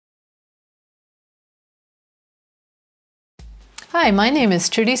Hi, my name is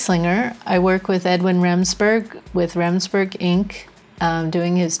Trudy Slinger. I work with Edwin Remsberg with Remsberg Inc.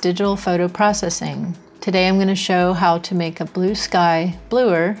 Doing his digital photo processing. Today I'm going to show how to make a blue sky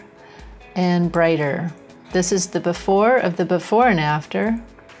bluer and brighter. This is the before of the before and after,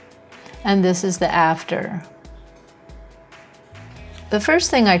 and this is the after. The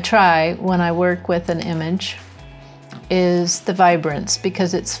first thing I try when I work with an image is the vibrance,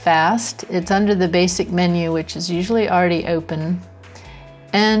 because it's fast. It's under the basic menu, which is usually already open,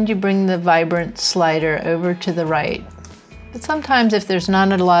 and you bring the vibrance slider over to the right. But sometimes if there's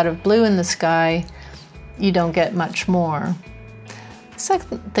not a lot of blue in the sky, you don't get much more. The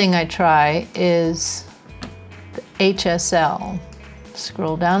second thing I try is the HSL.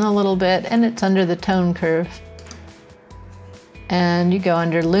 Scroll down a little bit and it's under the tone curve. And you go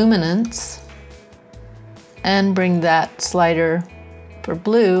under luminance and bring that slider for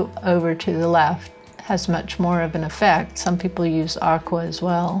blue over to the left. It has much more of an effect. Some people use aqua as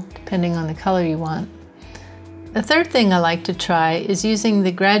well, depending on the color you want. The third thing I like to try is using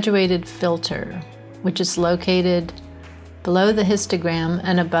the graduated filter, which is located below the histogram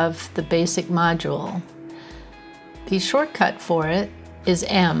and above the basic module. The shortcut for it is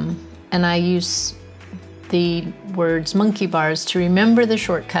M, and I use the words monkey bars to remember the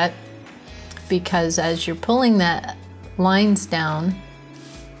shortcut, because as you're pulling that lines down,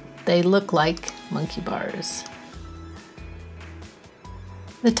 they look like monkey bars.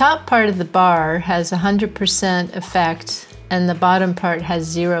 The top part of the bar has 100% effect and the bottom part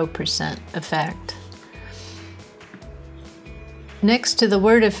has 0% effect. Next to the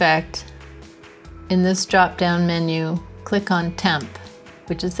word effect, in this drop-down menu, click on Temp,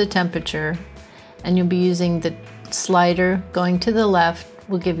 which is the temperature, and you'll be using the slider going to the left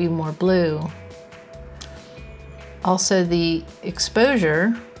will give you more blue. Also the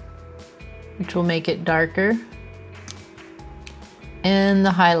exposure, which will make it darker, and the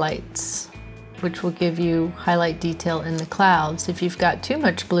highlights, which will give you highlight detail in the clouds. If you've got too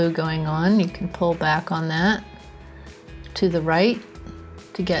much blue going on, you can pull back on that to the right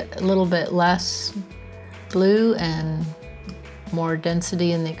to get a little bit less blue and more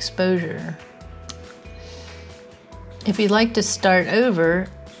density in the exposure. If you'd like to start over,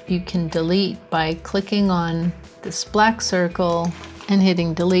 you can delete by clicking on this black circle and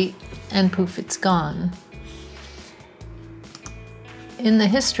hitting delete, and poof, it's gone. In the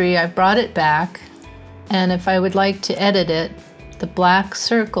history, I've brought it back, and if I would like to edit it, the black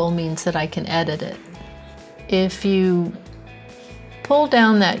circle means that I can edit it. If you pull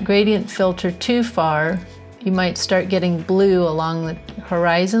down that gradient filter too far, you might start getting blue along the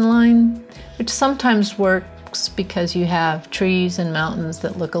horizon line, which sometimes works because you have trees and mountains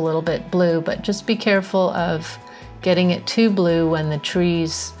that look a little bit blue, but just be careful of getting it too blue when the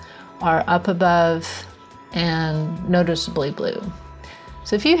trees are up above and noticeably blue.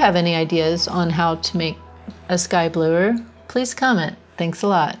 So if you have any ideas on how to make a sky bluer, please comment. Thanks a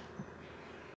lot.